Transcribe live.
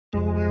Hey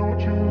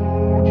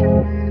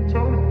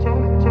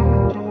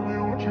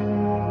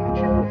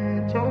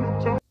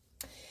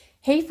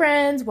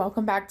friends,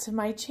 welcome back to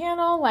my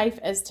channel, Life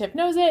as Tiff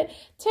Knows It.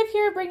 Tiff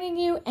here bringing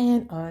you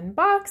an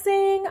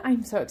unboxing.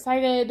 I'm so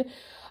excited.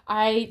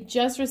 I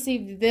just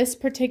received this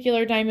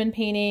particular diamond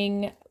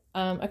painting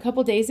a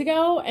couple days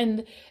ago,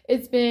 and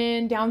it's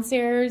been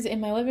downstairs in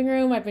my living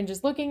room. I've been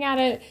just looking at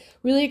it,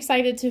 really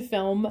excited to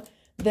film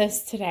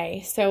this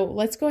today. So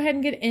let's go ahead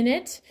and get in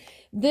it.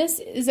 This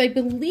is, I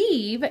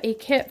believe, a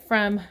kit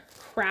from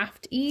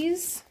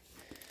Craftease.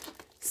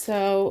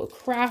 So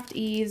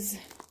Craftease,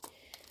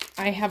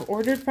 I have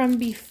ordered from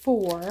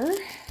before.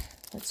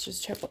 Let's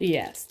just triple.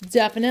 Yes,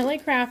 definitely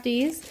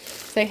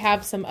Craftease. They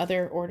have some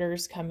other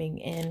orders coming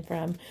in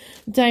from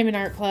Diamond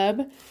Art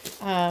Club,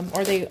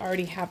 or they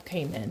already have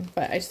came in,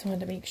 but I just wanted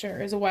to make sure.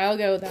 It was a while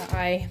ago that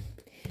I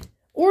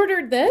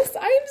ordered this.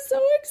 I am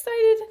so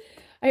excited.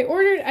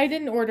 I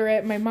didn't order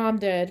it. My mom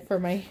did for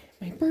my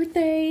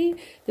birthday.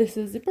 This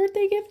is a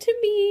birthday gift to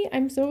me.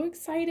 I'm so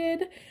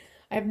excited.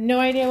 I have no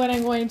idea when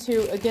I'm going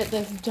to get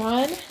this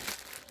done,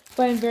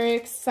 but I'm very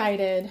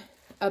excited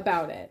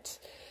about it.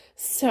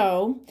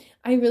 So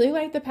I really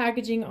like the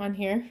packaging on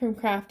here from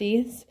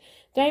Craftease.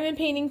 Diamond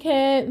painting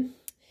kit.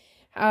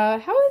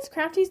 How is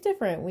Craftease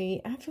different?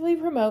 We actively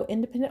promote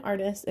independent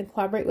artists and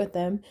collaborate with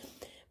them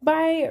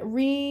by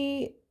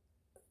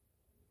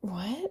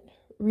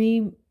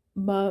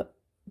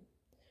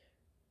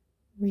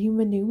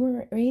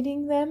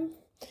remunerating them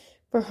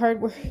for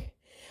hard work.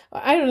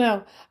 I don't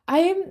know.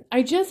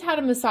 I just had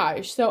a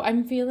massage, so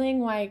I'm feeling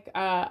like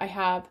I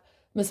have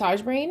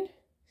massage brain,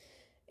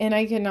 and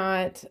I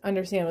cannot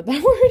understand what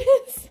that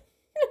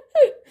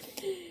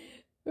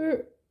word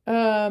is.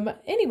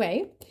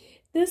 Anyway,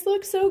 this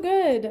looks so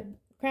good.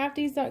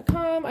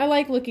 Craftease.com. I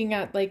like looking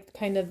at like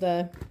kind of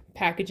the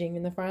packaging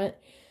in the front.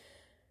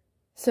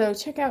 So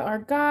check out our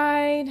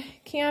guide,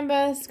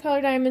 canvas,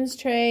 color diamonds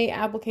tray,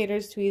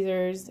 applicators,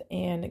 tweezers,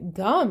 and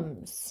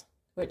gums,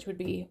 which would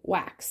be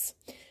wax.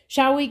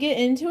 Shall we get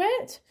into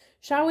it?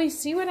 Shall we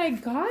see what I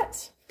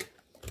got?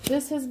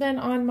 This has been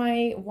on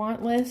my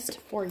want list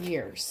for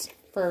years,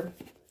 for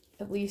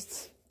at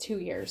least 2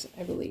 years,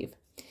 I believe.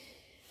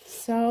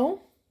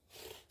 So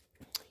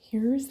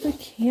here's the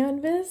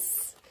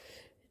canvas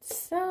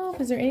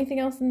itself. Is there anything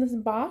else in this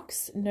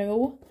box?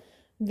 No,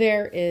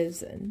 there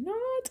is not.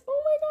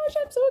 Oh my gosh,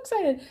 I'm so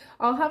excited.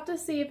 I'll have to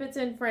see if it's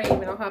in frame,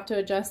 and I'll have to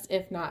adjust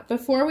if not.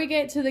 Before we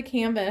get to the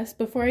canvas,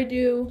 before I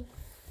do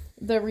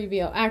the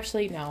reveal,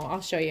 actually no,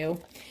 I'll show you.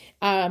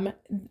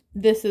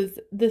 This is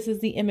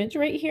the image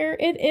right here.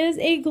 It is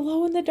a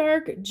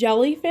glow-in-the-dark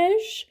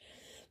jellyfish.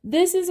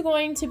 This is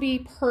going to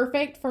be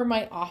perfect for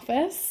my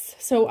office.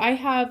 So I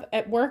have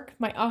at work,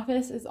 my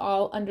office is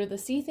all under the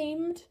sea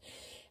themed.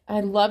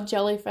 I love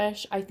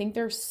jellyfish. I think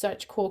they're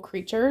such cool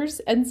creatures.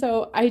 And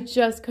so I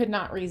just could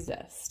not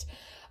resist.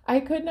 I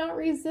could not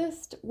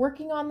resist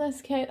working on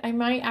this kit. I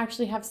might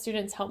actually have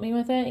students help me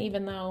with it,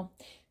 even though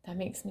that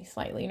makes me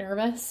slightly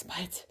nervous,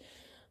 but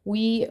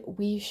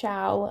we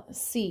shall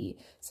see.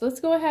 So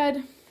let's go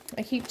ahead.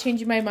 I keep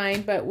changing my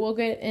mind, but we'll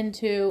get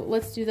into,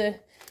 let's do the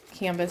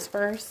canvas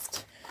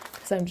first,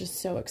 because I'm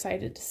just so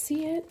excited to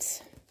see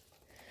it.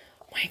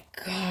 Oh my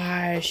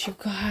gosh, you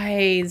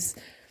guys,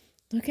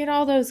 look at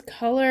all those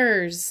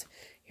colors.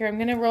 Here, I'm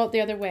going to roll it the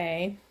other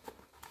way.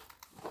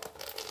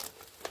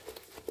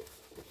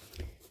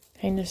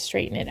 Kind of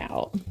straighten it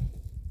out.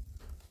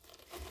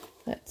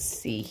 Let's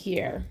see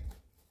here.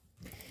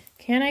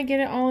 Can I get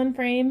it all in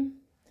frame?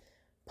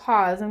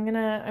 Pause. I'm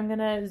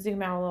gonna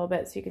zoom out a little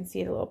bit so you can see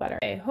it a little better.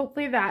 Okay,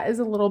 hopefully that is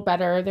a little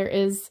better. There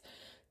is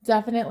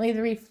definitely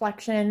the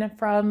reflection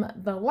from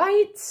the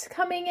lights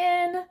coming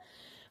in,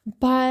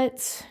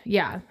 but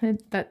yeah,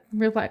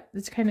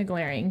 it's kind of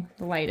glaring.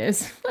 The light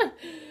is.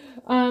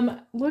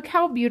 Look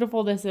how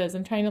beautiful this is.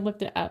 I'm trying to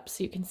lift it up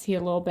so you can see a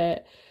little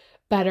bit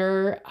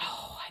better.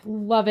 Oh, I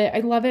love it. I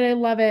love it. I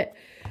love it.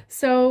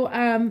 So,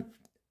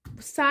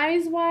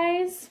 size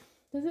wise,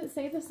 does it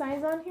say the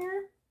size on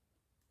here?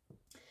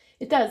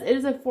 It does. It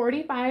is a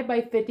 45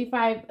 by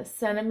 55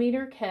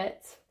 centimeter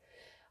kit.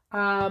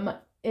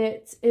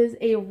 It is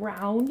a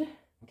round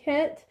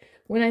kit.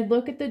 When I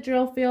look at the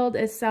drill field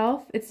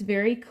itself, it's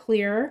very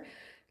clear.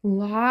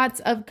 Lots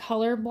of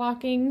color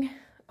blocking.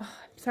 Oh,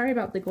 I'm sorry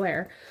about the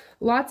glare.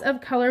 Lots of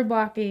color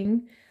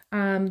blocking.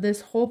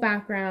 This whole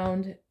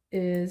background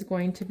is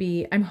going to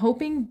be, I'm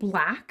hoping,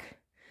 black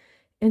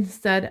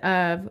instead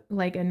of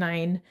like a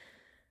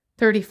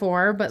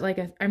 934, but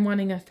like I'm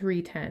wanting a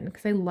 310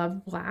 because I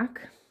love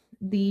black.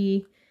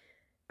 The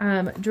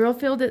drill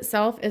field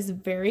itself is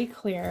very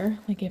clear.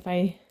 Like if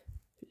I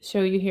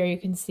show you here, you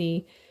can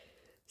see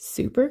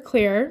super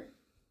clear,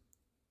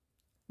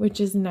 which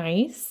is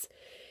nice.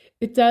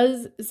 It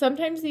does,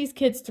 sometimes these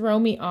kits throw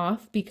me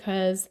off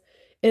because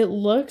it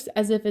looks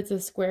as if it's a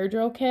square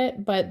drill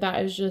kit, but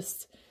that is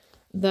just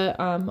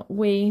the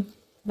way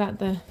that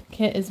the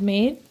kit is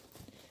made.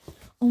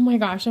 Oh my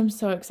gosh, I'm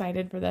so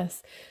excited for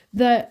this.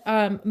 The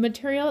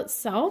material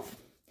itself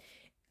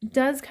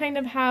does kind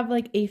of have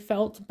like a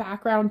felt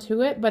background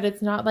to it, but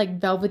it's not like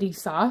velvety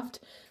soft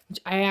which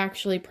I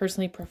actually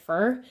personally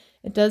prefer.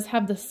 It does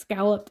have the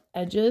scalloped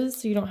edges,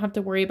 so you don't have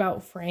to worry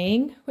about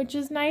fraying, which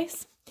is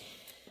nice.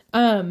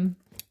 I'm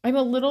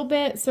a little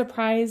bit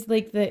surprised,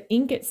 like the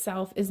ink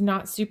itself is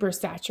not super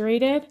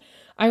saturated.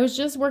 I was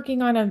just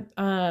working on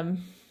a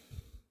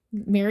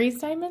Mary's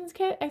Diamonds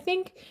kit, I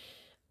think,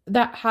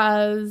 that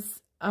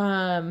has,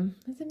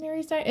 is it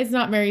Mary's Diamonds? It's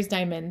not Mary's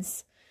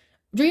Diamonds.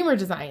 Dreamer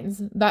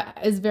Designs, that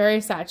is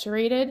very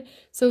saturated.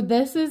 So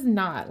this is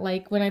not,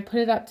 like when I put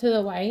it up to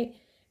the light,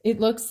 it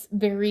looks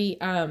very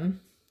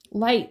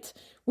light,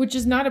 which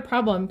is not a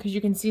problem because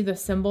you can see the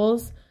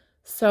symbols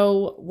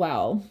so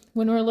well.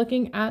 When we're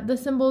looking at the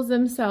symbols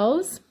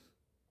themselves,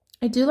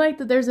 I do like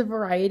that there's a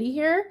variety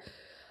here.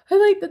 I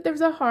like that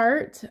there's a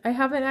heart. I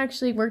haven't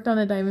actually worked on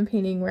a diamond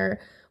painting where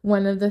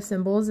one of the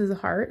symbols is a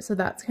heart, so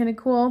that's kind of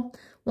cool.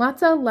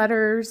 Lots of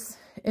letters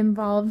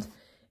involved,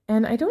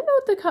 and I don't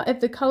know if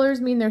the colors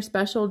mean they're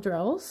special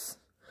drills.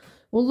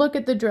 We'll look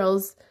at the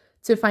drills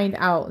to find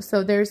out.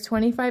 So there's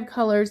 25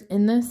 colors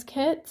in this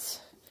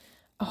kit.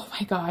 Oh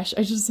my gosh,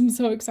 I just am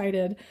so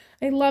excited.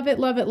 I love it,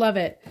 love it, love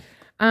it.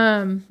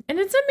 And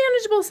it's a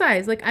manageable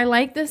size. Like, I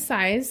like this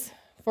size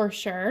for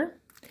sure.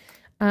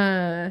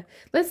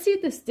 Let's see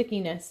the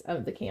stickiness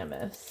of the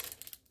canvas.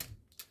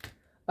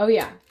 Oh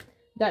yeah,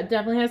 that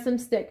definitely has some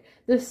stick.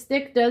 The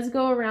stick does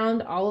go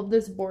around all of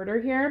this border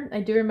here.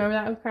 I do remember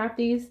that with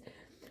Craftease.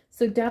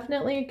 So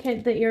definitely a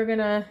kit that you're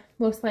gonna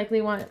most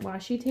likely want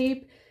washi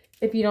tape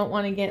if you don't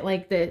want to get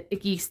like the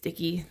icky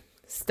sticky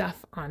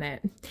stuff on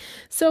it.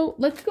 So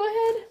let's go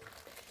ahead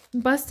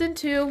and bust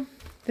into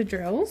the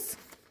drills.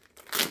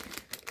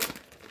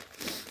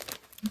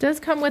 It does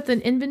come with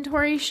an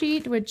inventory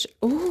sheet, which,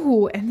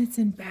 ooh, and it's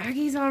in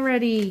baggies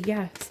already.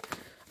 Yes,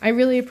 I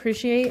really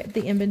appreciate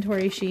the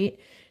inventory sheet.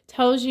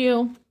 Tells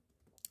you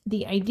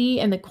the ID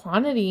and the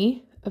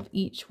quantity of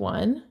each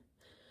one.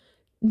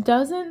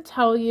 Doesn't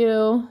tell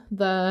you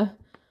the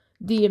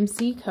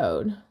DMC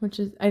code, which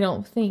is, I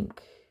don't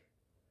think,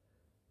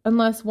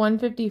 unless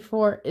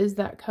 154 is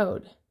that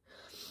code.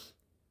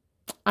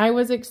 I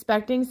was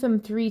expecting some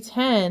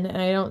 310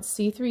 and I don't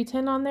see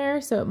 310 on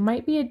there, so it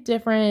might be a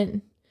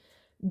different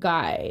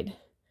guide.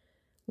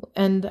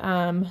 And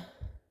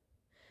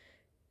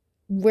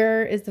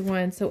where is the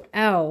one? So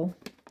L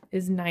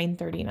is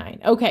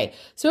 939. Okay,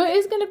 so it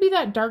is going to be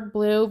that dark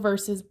blue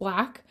versus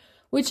black,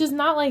 which is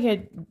not like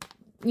a,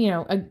 you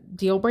know, a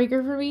deal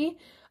breaker for me.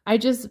 I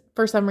just,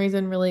 for some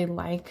reason, really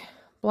like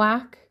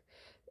black.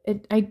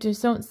 I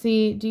just don't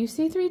see, do you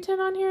see 310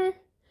 on here?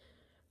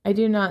 I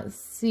do not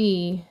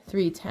see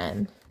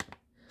 310.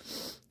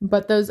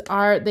 But those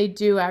are, they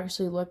do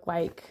actually look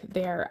like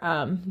they're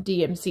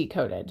DMC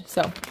coded.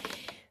 So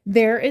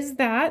there is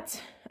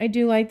that. I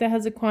do like that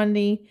has a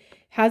quantity,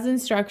 has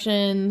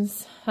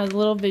instructions, has a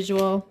little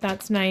visual.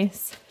 That's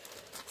nice.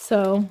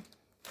 So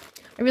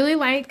I really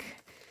like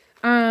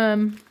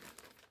that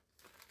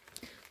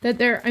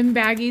they're in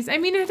baggies. I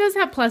mean, it does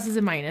have pluses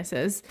and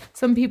minuses.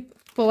 Some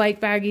people like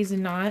baggies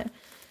and not,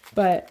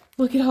 but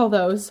look at all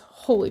those.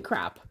 Holy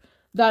crap.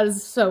 That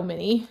is so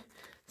many.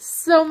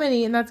 So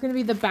many, and that's going to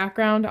be the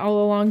background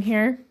all along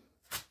here.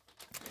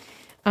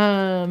 It's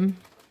going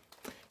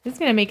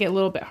to make it a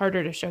little bit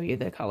harder to show you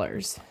the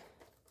colors.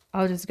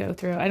 I'll just go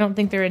through. I don't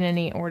think they're in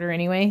any order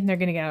anyway. They're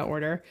going to get out of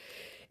order.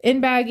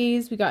 In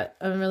baggies, we got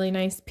a really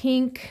nice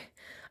pink.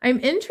 I'm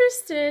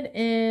interested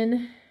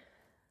in,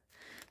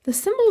 the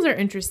symbols are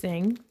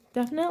interesting.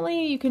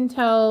 Definitely you can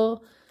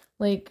tell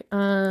like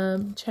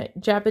Japan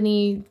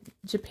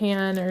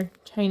or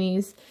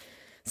Chinese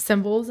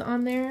symbols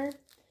on there.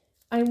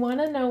 I want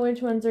to know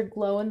which ones are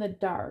glow in the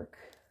dark,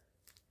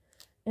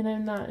 and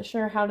I'm not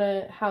sure how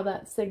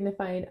that's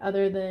signified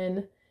other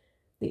than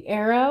the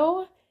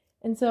arrow.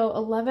 And so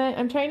 11,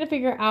 I'm trying to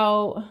figure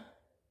out,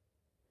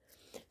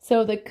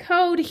 so the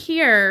code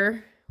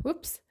here,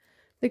 whoops,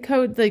 the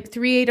code like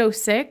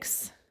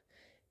 3806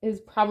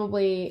 is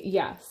probably,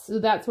 yes, so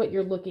that's what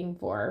you're looking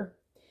for,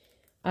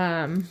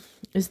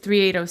 is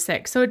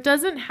 3806. So it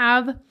doesn't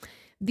have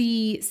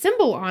the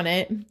symbol on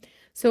it.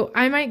 So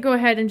I might go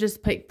ahead and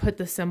just put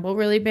the symbol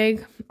really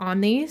big on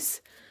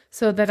these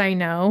so that I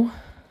know.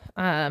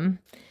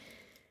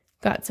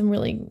 Got some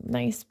really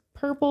nice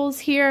purples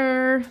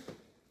here.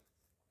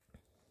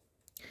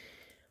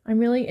 I'm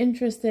really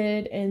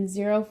interested in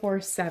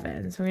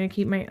 047, so I'm going to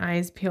keep my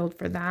eyes peeled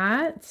for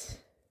that.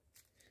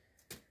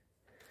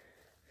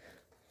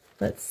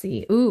 Let's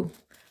see. Ooh,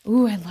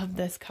 I love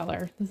this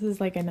color. This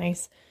is like a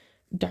nice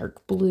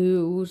dark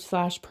blue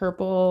 /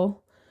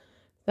 purple.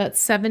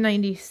 That's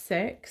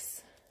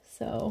 $7.96.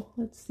 So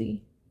let's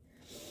see.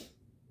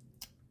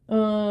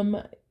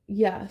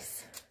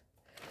 Yes.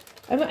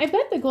 I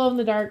bet the glow in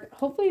the dark,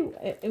 hopefully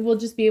it will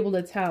just be able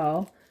to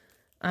tell.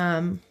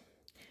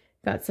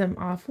 Got some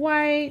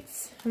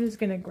off-whites. I'm just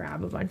going to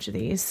grab a bunch of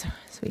these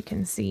so we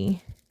can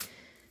see.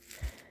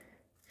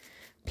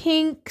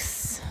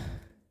 Pinks.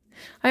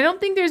 I don't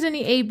think there's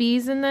any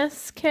ABs in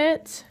this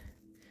kit.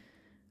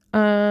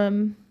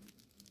 Reds,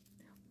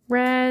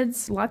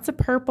 lots of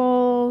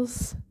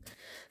purples.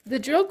 The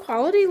drill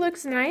quality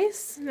looks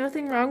nice.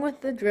 Nothing wrong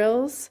with the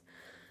drills.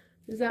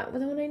 Is that the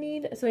one I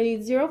need? So I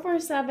need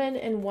 047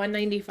 and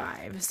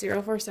 195.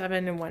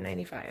 047 and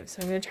 195.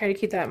 So I'm going to try to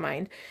keep that in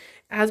mind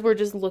as we're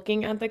just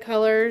looking at the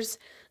colors.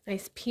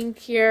 Nice pink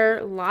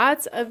here.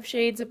 Lots of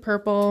shades of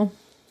purple.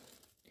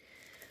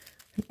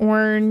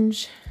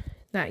 Orange.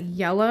 That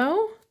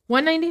yellow.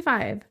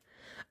 195.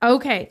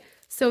 Okay.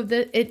 So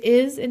it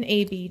is an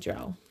AB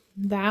drill.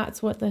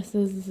 That's what this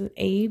is. This is an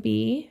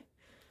AB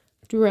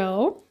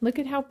drill. Look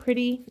at how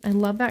pretty. I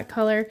love that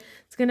color.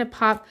 It's going to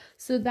pop.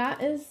 So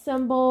that is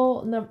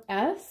symbol the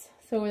S.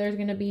 So there's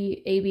going to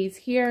be ABs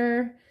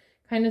here,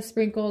 kind of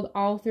sprinkled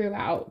all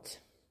throughout,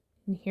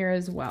 and here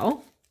as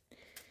well.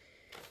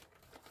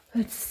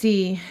 Let's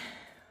see.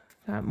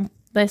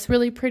 This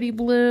really pretty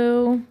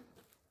blue.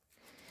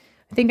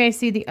 I think I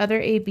see the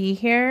other AB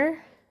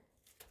here.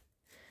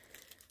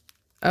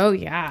 Oh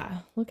yeah.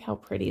 Look how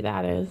pretty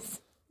that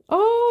is.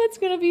 Oh, it's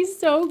going to be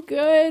so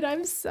good.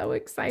 I'm so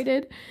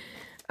excited.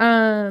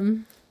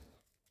 Got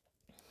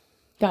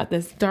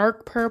this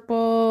dark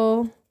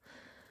purple,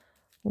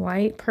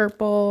 light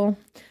purple,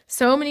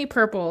 so many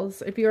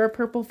purples. If you're a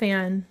purple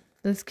fan,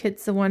 this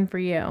kit's the one for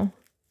you.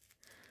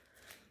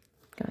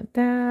 Got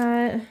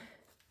that.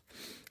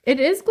 It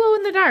is glow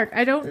in the dark.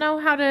 I don't know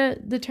how to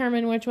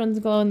determine which one's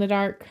glow in the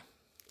dark.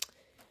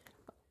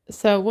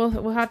 So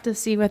we'll have to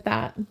see with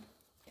that.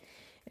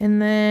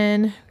 And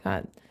then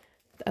I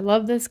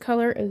love this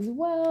color as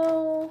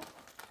well.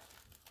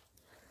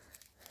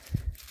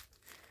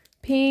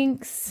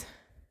 Pinks.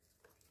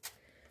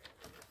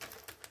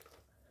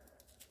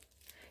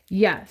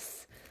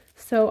 Yes.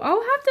 So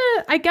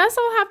I guess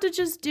I'll have to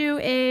just do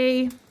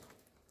a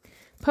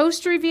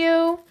post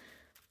review,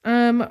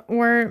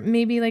 or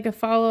maybe like a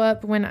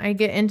follow-up when I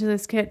get into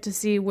this kit to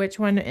see which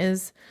one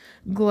is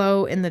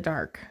glow in the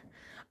dark.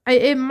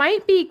 It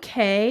might be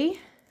K.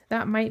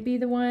 That might be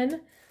the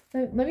one.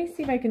 Let me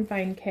see if I can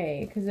find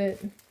K, because I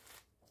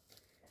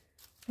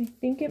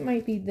think it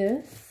might be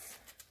this.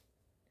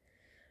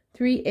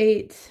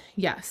 38.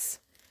 Yes.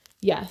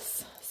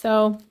 Yes.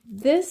 So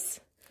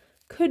this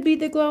could be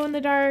the glow in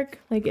the dark.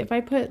 Like if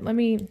I put, let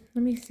me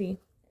see.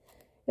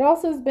 It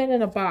also has been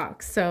in a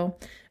box, so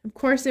of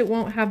course it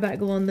won't have that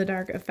glow in the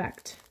dark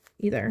effect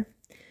either.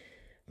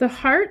 The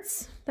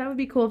hearts, that would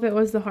be cool if it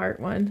was the heart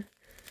one,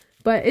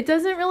 but it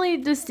doesn't really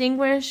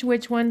distinguish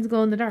which one's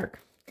glow in the dark.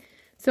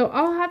 So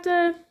I'll have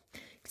to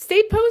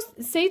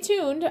stay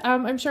tuned.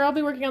 I'm sure I'll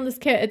be working on this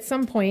kit at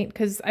some point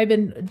because I've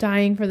been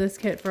dying for this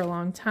kit for a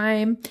long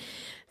time.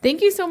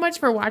 Thank you so much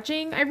for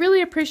watching. I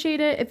really appreciate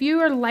it. If you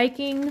are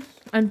liking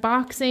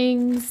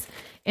unboxings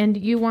and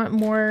you want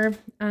more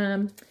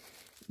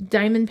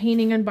diamond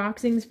painting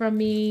unboxings from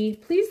me,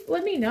 please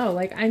let me know.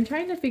 Like, I'm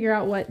trying to figure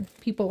out what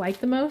people like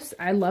the most.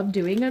 I love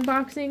doing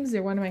unboxings.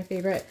 They're one of my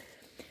favorite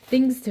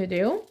things to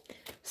do.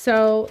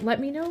 So let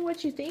me know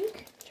what you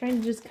think. Trying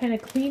to just kind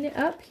of clean it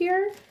up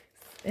here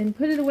and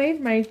put it away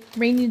for my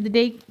rainy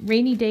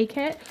day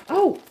kit.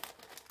 Oh,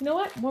 you know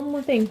what? One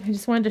more thing. I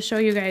just wanted to show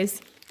you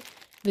guys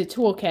the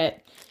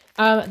toolkit.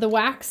 The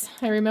wax,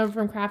 I remember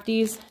from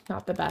Craftease,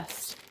 not the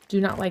best. Do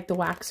not like the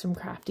wax from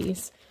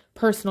Craftease.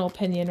 Personal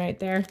opinion right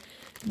there.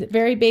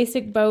 Very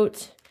basic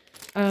boat.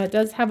 It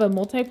does have a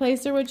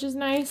multi-placer, which is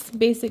nice.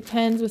 Basic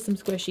pens with some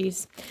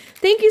squishies.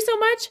 Thank you so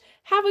much.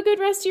 Have a good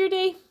rest of your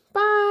day.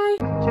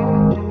 Bye.